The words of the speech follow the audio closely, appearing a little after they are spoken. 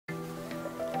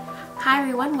Hi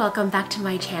everyone, welcome back to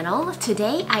my channel.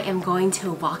 Today I am going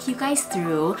to walk you guys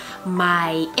through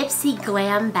my IPSY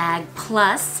Glam Bag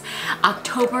Plus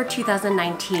October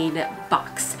 2019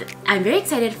 box. I'm very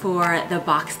excited for the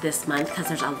box this month because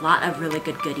there's a lot of really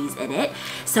good goodies in it.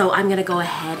 So I'm gonna go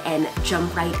ahead and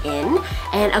jump right in.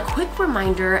 And a quick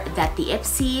reminder that the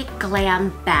IPSY Glam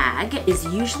Bag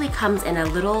usually comes in a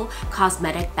little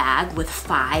cosmetic bag with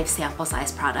 5 sample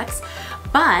size products.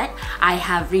 But I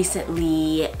have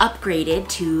recently upgraded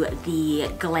to the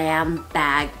Glam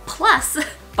Bag Plus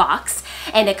box,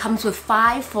 and it comes with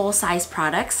 5 full-size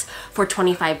products for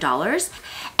 $25.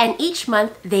 And each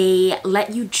month they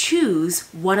let you choose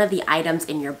one of the items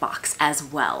in your box as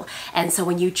well. And so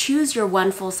when you choose your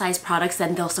 1 full-size products,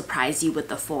 then they'll surprise you with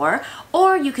the 4,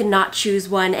 or you can not choose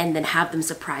one and then have them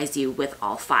surprise you with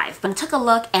all 5. But I took a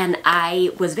look and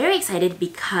I was very excited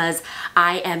because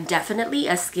I am definitely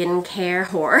a skincare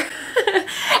whore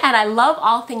and I love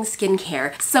all things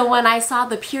skincare. So when I saw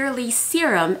the Purely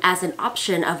serum as an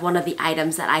option of one of the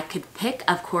items that I could pick,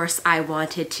 of course I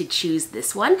wanted to choose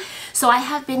this one. So I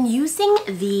have been using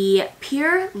the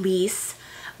Purely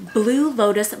Blue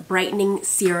Lotus Brightening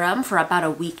Serum for about a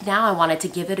week now. I wanted to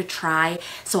give it a try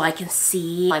so I can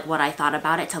see what I thought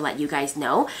about it to let you guys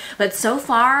know. But so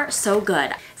far, so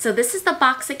good. So this is the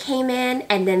box it came in,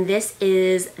 and then this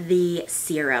is the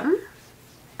serum.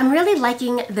 I'm really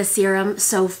liking the serum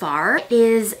so far. It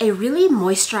is a really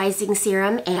moisturizing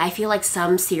serum, and I feel like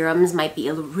some serums might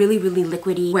be really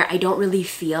liquidy where I don't really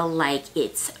feel like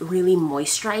it's really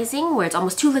moisturizing, where it's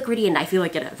almost too liquidy and I feel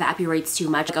like it evaporates too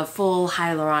much. Like a full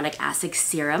hyaluronic acid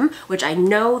serum, which I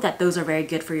know that those are very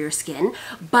good for your skin,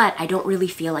 but I don't really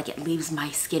feel like it leaves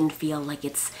my skin feel like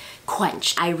it's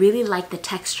quenched. I really like the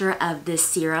texture of this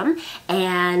serum,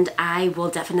 and I will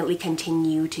definitely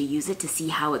continue to use it to see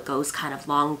how it goes kind of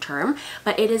long term.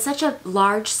 But it is such a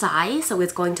large size, so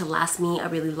it's going to last me a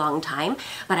really long time.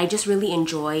 But I just really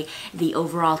enjoy the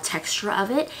overall texture of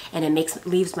it, and it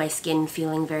leaves my skin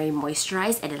feeling very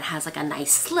moisturized, and it has like a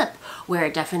nice slip where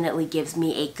it definitely gives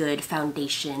me a good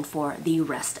foundation for the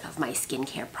rest of my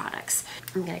skincare products.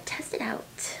 I'm gonna test it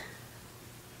out.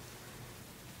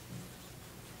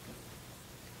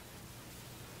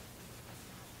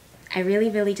 I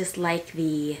really just like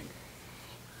the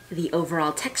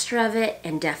overall texture of it,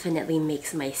 and definitely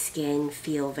makes my skin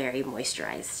feel very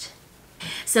moisturized.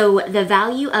 So the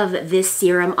value of this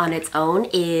serum on its own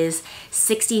is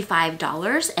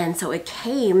 $65, and so it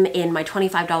came in my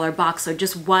 $25 box, so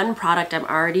just one product I'm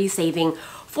already saving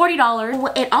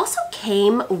 $40. It also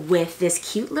came with this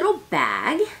cute little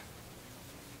bag.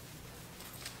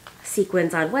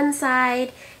 Sequins on one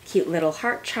side, cute little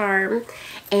heart charm,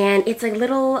 and it's a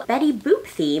little Betty Boop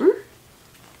theme.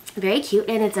 Very cute,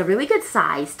 and it's a really good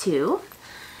size too.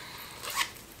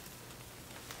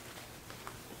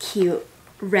 Cute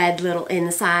red little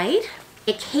inside.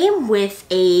 It came with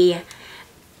a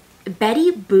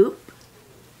Betty Boop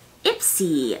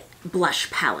IPSY blush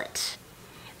palette.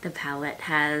 The palette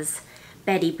has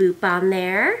Betty Boop on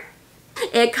there.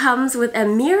 It comes with a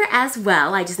mirror as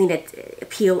well. I just need to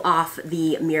peel off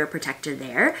the mirror protector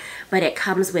there. But it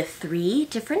comes with 3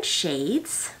 different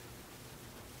shades.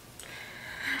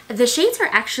 The shades are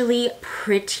actually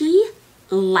pretty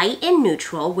light and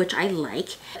neutral, which I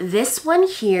like. This one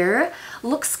here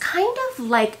looks kind of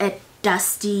like a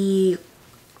dusty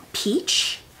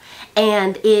peach,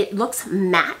 and it looks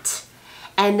matte.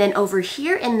 And then over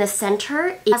here in the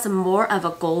center, it has more of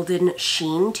a golden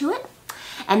sheen to it.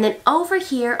 And then over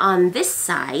here on this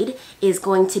side is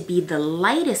going to be the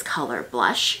lightest color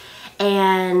blush,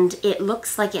 and it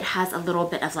looks like it has a little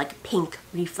bit of like pink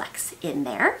reflex in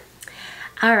there.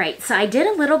 Alright, so I did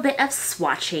a little bit of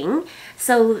swatching.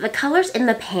 So the colors in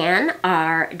the pan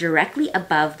are directly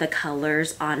above the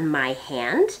colors on my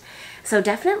hand. So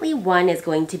definitely one is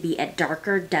going to be a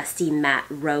darker dusty matte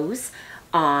rose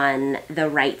on the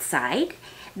right side.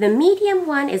 The medium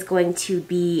one is going to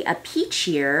be a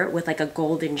peachier with like a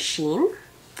golden sheen.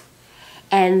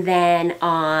 And then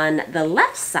on the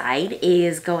left side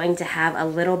is going to have a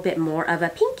little bit more of a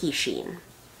pinky sheen.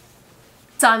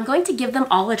 So I'm going to give them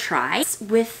all a try.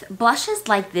 With blushes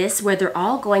like this, where they're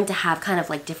all going to have kind of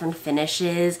like different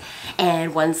finishes,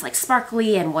 and one's like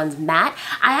sparkly and one's matte,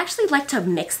 I actually like to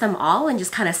mix them all and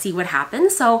just kind of see what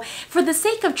happens. So for the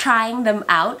sake of trying them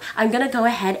out, I'm gonna go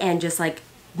ahead and just like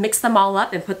mix them all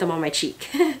up and put them on my cheek.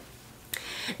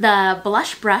 The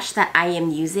blush brush that I am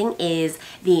using is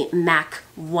the MAC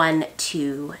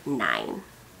 129.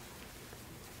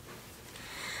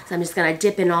 So I'm just gonna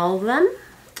dip in all of them.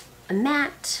 A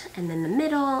matte, and then the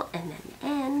middle, and then the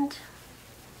end.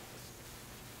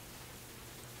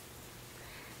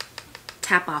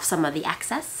 tap off some of the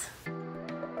excess.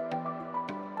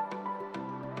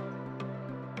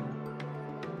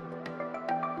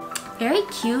 Very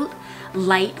cute,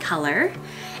 light color.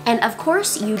 And of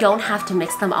course, you don't have to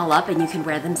mix them all up and you can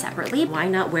wear them separately. Why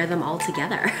not wear them all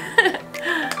together?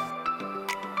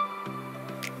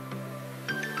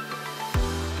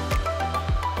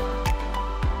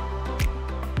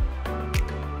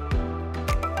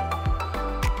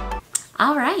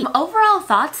 All right, overall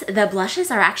thoughts, the blushes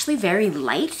are actually very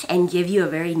light and give you a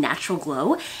very natural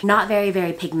glow. Not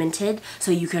very pigmented,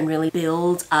 so you can really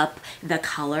build up the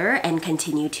color and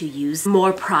continue to use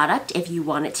more product if you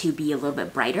want it to be a little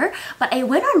bit brighter. But it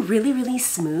went on really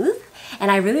smooth. And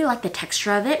I really like the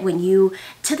texture of it.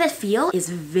 The feel is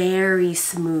very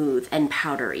smooth and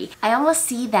powdery. I almost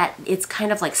see that it's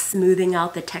kind of like smoothing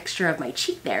out the texture of my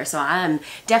cheek there. So I'm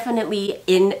definitely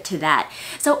into that.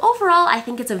 So overall, I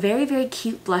think it's a very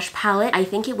cute blush palette. I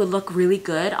think it would look really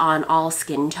good on all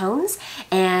skin tones.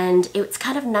 And it's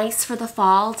kind of nice for the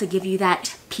fall to give you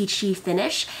that peachy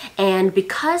finish. And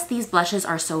because these blushes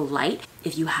are so light,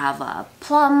 if you have a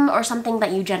plum or something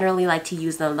that you generally like to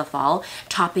use in the fall,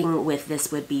 topping with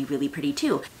this would be really pretty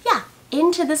too. Yeah,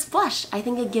 into this blush. I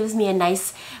think it gives me a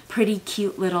nice, pretty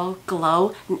cute little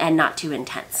glow and not too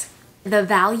intense. The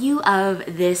value of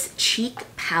this cheek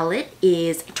palette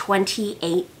is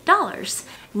 $28.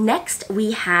 Next,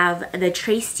 we have the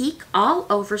Traceek All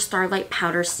Over Starlight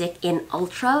Powder Stick in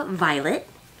Ultra Violet.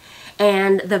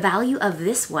 And the value of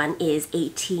this one is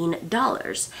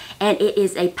 $18. And it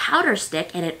is a powder stick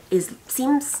and it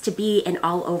seems to be an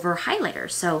all-over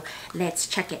highlighter. So let's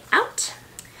check it out.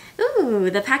 Ooh,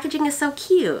 the packaging is so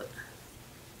cute.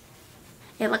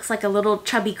 It looks like a little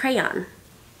chubby crayon.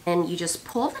 And you just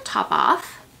pull the top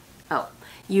off. Oh,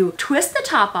 you twist the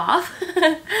top off.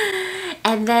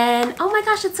 And then, oh my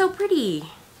gosh, it's so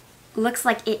pretty. Looks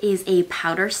like it is a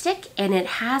powder stick and it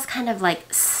has kind of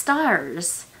like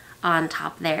stars on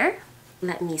top there.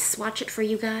 Let me swatch it for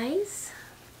you guys.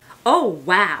 Oh,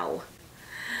 wow.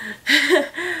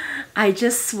 I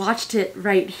just swatched it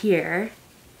right here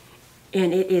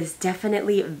and it is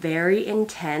definitely very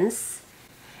intense.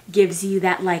 Gives you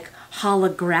that like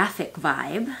holographic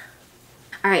vibe.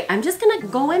 All right, I'm just gonna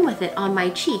go in with it on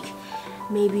my cheek.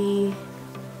 Maybe,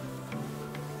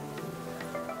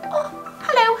 oh,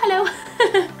 hello.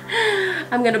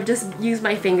 I'm gonna just use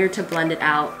my finger to blend it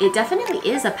out. It definitely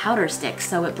is a powder stick,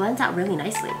 so it blends out really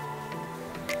nicely.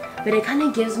 But it kind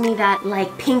of gives me that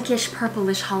like pinkish,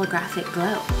 purplish holographic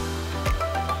glow.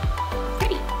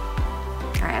 Pretty.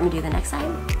 All right, I'm gonna do the next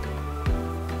side.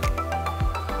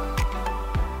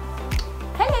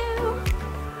 Hello.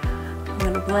 I'm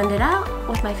gonna blend it out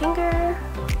with my finger.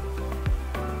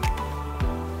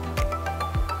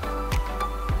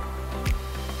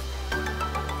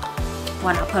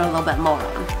 Why not put a little bit more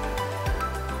on?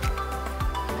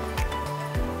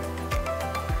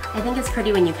 I think it's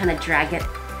pretty when you kind of drag it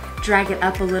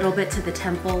up a little bit to the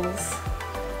temples,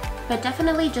 but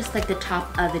definitely just like the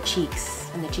top of the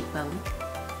cheeks and the cheekbone.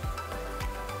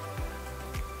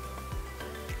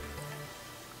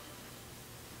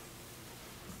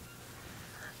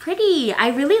 Pretty. I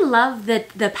really love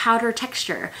the powder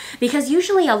texture because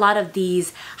usually a lot of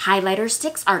these highlighter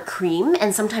sticks are cream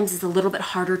and sometimes it's a little bit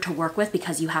harder to work with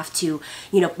because you have to,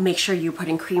 make sure you're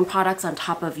putting cream products on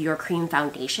top of your cream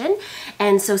foundation.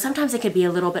 And so sometimes it could be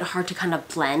a little bit hard to kind of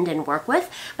blend and work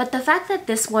with. But the fact that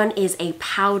this one is a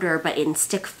powder but in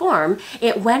stick form,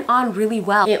 it went on really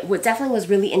well. It definitely was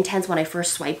really intense when I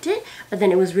first swiped it, but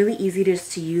then it was really easy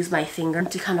just to use my finger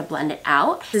to kind of blend it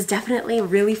out. This is definitely a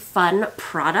really fun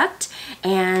product.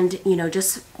 And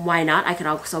just why not? I could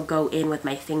also go in with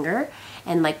my finger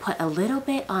and like put a little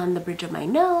bit on the bridge of my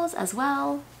nose as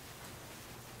well.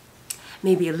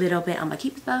 Maybe a little bit on my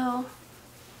cupid's bow.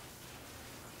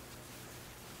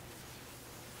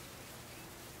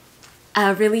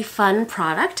 A really fun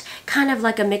product, kind of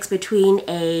like a mix between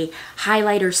a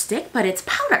highlighter stick, but it's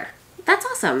powder. That's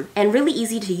awesome and really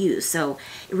easy to use. So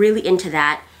really into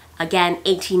that. Again,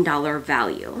 $18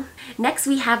 value. Next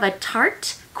we have a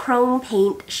Tarte Chrome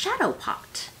Paint Shadow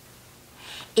Pot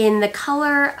in the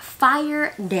color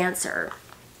Fire Dancer.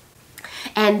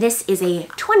 And this is a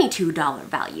 $22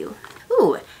 value.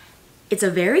 Ooh, it's a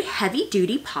very heavy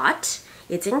duty pot.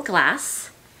 It's in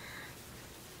glass.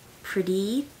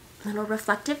 Pretty little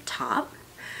reflective top.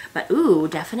 But ooh,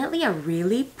 definitely a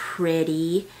really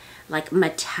pretty like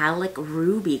metallic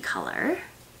ruby color.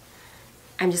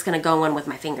 I'm just gonna go in with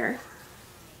my finger.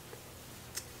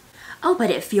 Oh,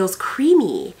 but it feels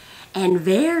creamy and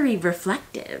very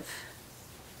reflective.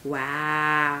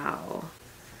 Wow.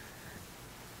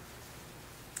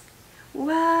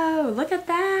 Whoa, look at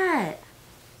that.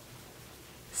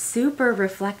 Super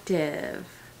reflective.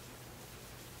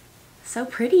 So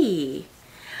pretty.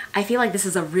 I feel like this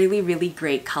is a really, really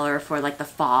great color for like the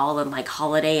fall and like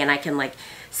holiday, and I can like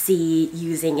see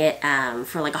using it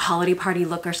for like a holiday party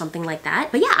look or something like that.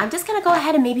 But yeah, I'm just gonna go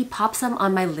ahead and maybe pop some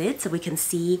on my lid so we can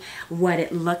see what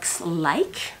it looks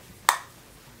like.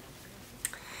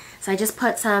 So I just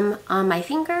put some on my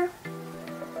finger.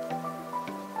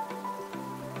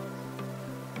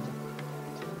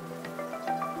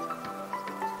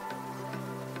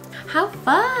 How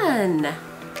fun!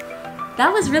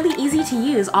 That was really easy to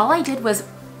use. All I did was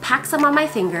pack some on my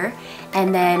finger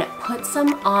and then put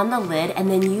some on the lid and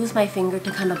then use my finger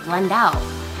to kind of blend out.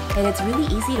 And it's really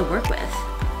easy to work with.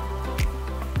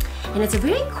 And it's a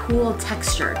very cool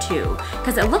texture too,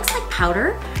 because it looks like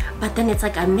powder, but then it's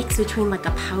like a mix between like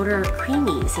a powder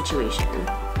creamy situation.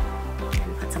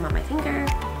 And put some on my finger.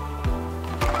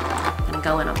 Gonna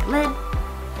go in on the lid.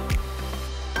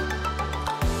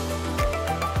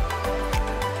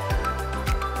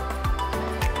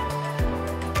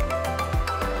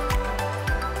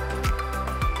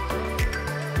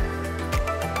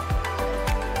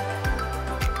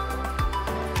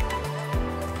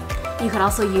 You can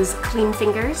also use clean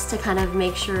fingers to kind of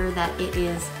make sure that it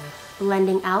is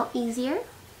blending out easier.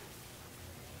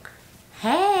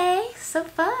 Hey, so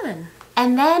fun.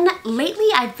 And then lately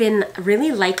I've been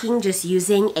really liking just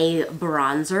using a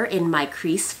bronzer in my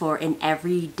crease for an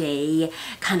everyday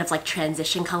kind of like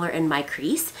transition color in my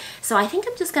crease. So I think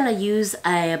I'm just gonna use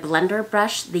a blender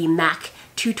brush, the MAC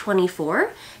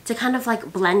 224, to kind of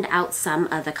like blend out some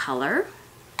of the color.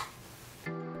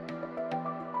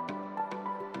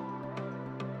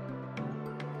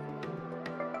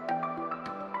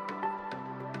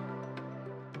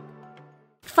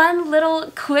 Fun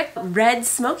little quick red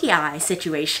smoky eye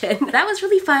situation. That was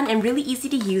really fun and really easy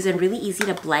to use and really easy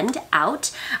to blend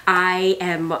out. I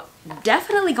am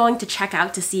definitely going to check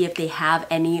out to see if they have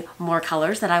any more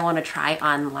colors that I want to try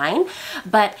online.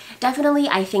 But definitely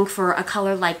I think for a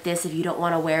color like this, if you don't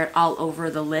want to wear it all over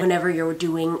the lid, whenever you're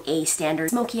doing a standard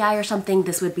smoky eye or something,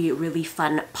 this would be a really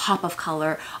fun pop of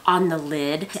color on the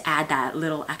lid to add that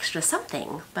little extra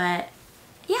something. But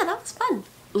yeah, that was fun.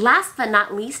 Last but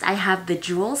not least, I have the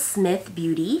Jewel Smith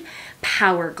Beauty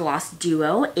Power Gloss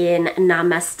Duo in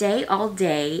Namaste All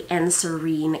Day and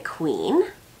Serene Queen.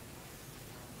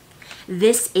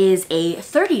 This is a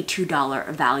 $32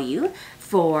 value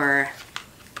for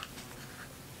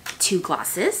 2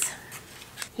 glosses.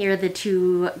 Here are the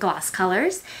 2 gloss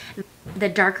colors. The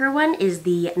darker one is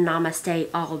the Namaste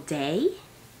All Day.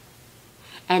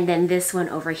 And then this one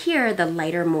over here, the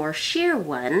lighter, more sheer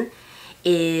one,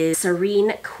 is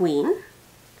Serene Queen.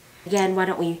 Again, why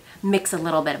don't we mix a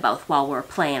little bit of both while we're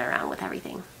playing around with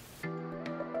everything.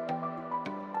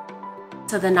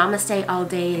 So the Namaste All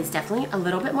Day is definitely a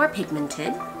little bit more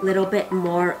pigmented, a little bit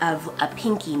more of a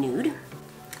pinky nude.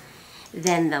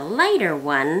 Then the lighter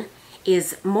one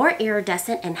is more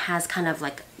iridescent and has kind of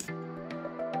like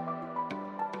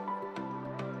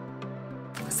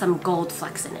some gold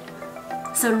flecks in it.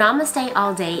 So Namaste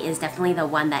All Day is definitely the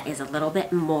one that is a little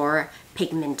bit more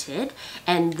pigmented,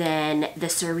 and then the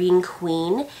Serene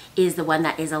Queen is the one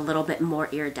that is a little bit more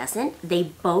iridescent. They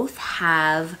both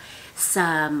have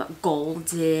some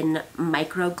golden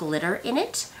micro glitter in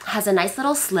it. Has a nice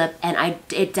little slip, and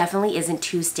it definitely isn't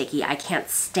too sticky. I can't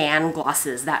stand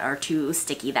glosses that are too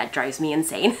sticky. That drives me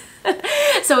insane.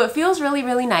 So it feels really,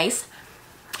 really nice.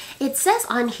 It says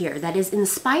on here that is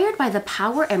inspired by the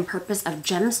power and purpose of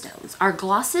gemstones. Our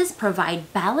glosses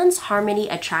provide balance, harmony,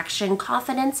 attraction,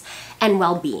 confidence, and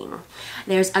well-being.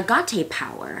 There's agate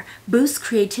power, boosts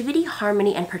creativity,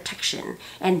 harmony, and protection.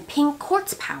 And pink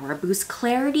quartz power boosts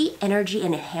clarity, energy,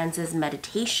 and enhances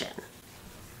meditation.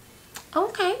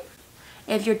 Okay,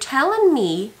 if you're telling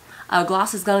me a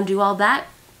gloss is gonna do all that,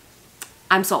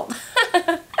 I'm sold.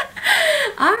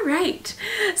 All right,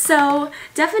 so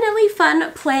definitely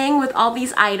fun playing with all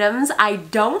these items. I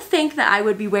don't think that I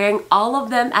would be wearing all of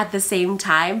them at the same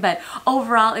time, but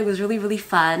overall it was really, really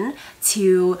fun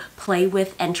to play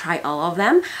with and try all of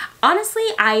them. Honestly,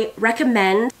 I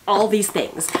recommend all these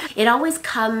things. It always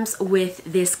comes with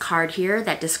this card here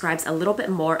that describes a little bit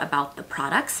more about the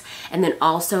products and then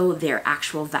also their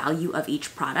actual value of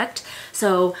each product.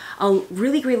 So a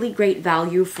really, really great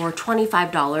value for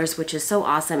 $25, which is so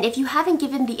awesome. If you haven't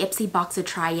given the IPSY box a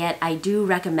try yet, I do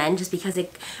recommend, just because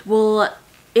it will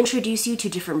introduce you to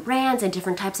different brands and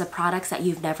different types of products that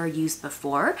you've never used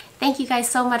before. Thank you guys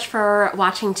so much for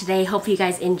watching today. Hope you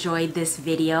guys enjoyed this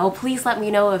video. Please let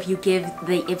me know if you give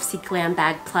the IPSY Glam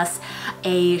Bag Plus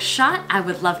a shot. I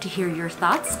would love to hear your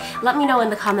thoughts. Let me know in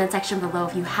the comment section below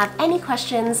if you have any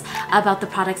questions about the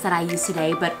products that I used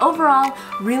today. But overall,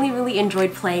 really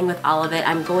enjoyed playing with all of it.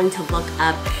 I'm going to look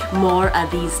up more of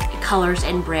these colors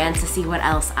and brands to see what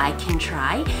else I can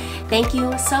try. Thank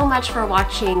you so much for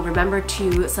watching. Remember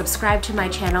to subscribe to my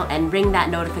channel and ring that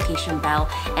notification bell,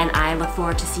 and I look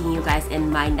forward to seeing you guys in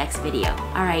my next video.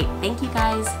 Alright, thank you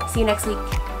guys. See you next week.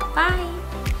 Bye!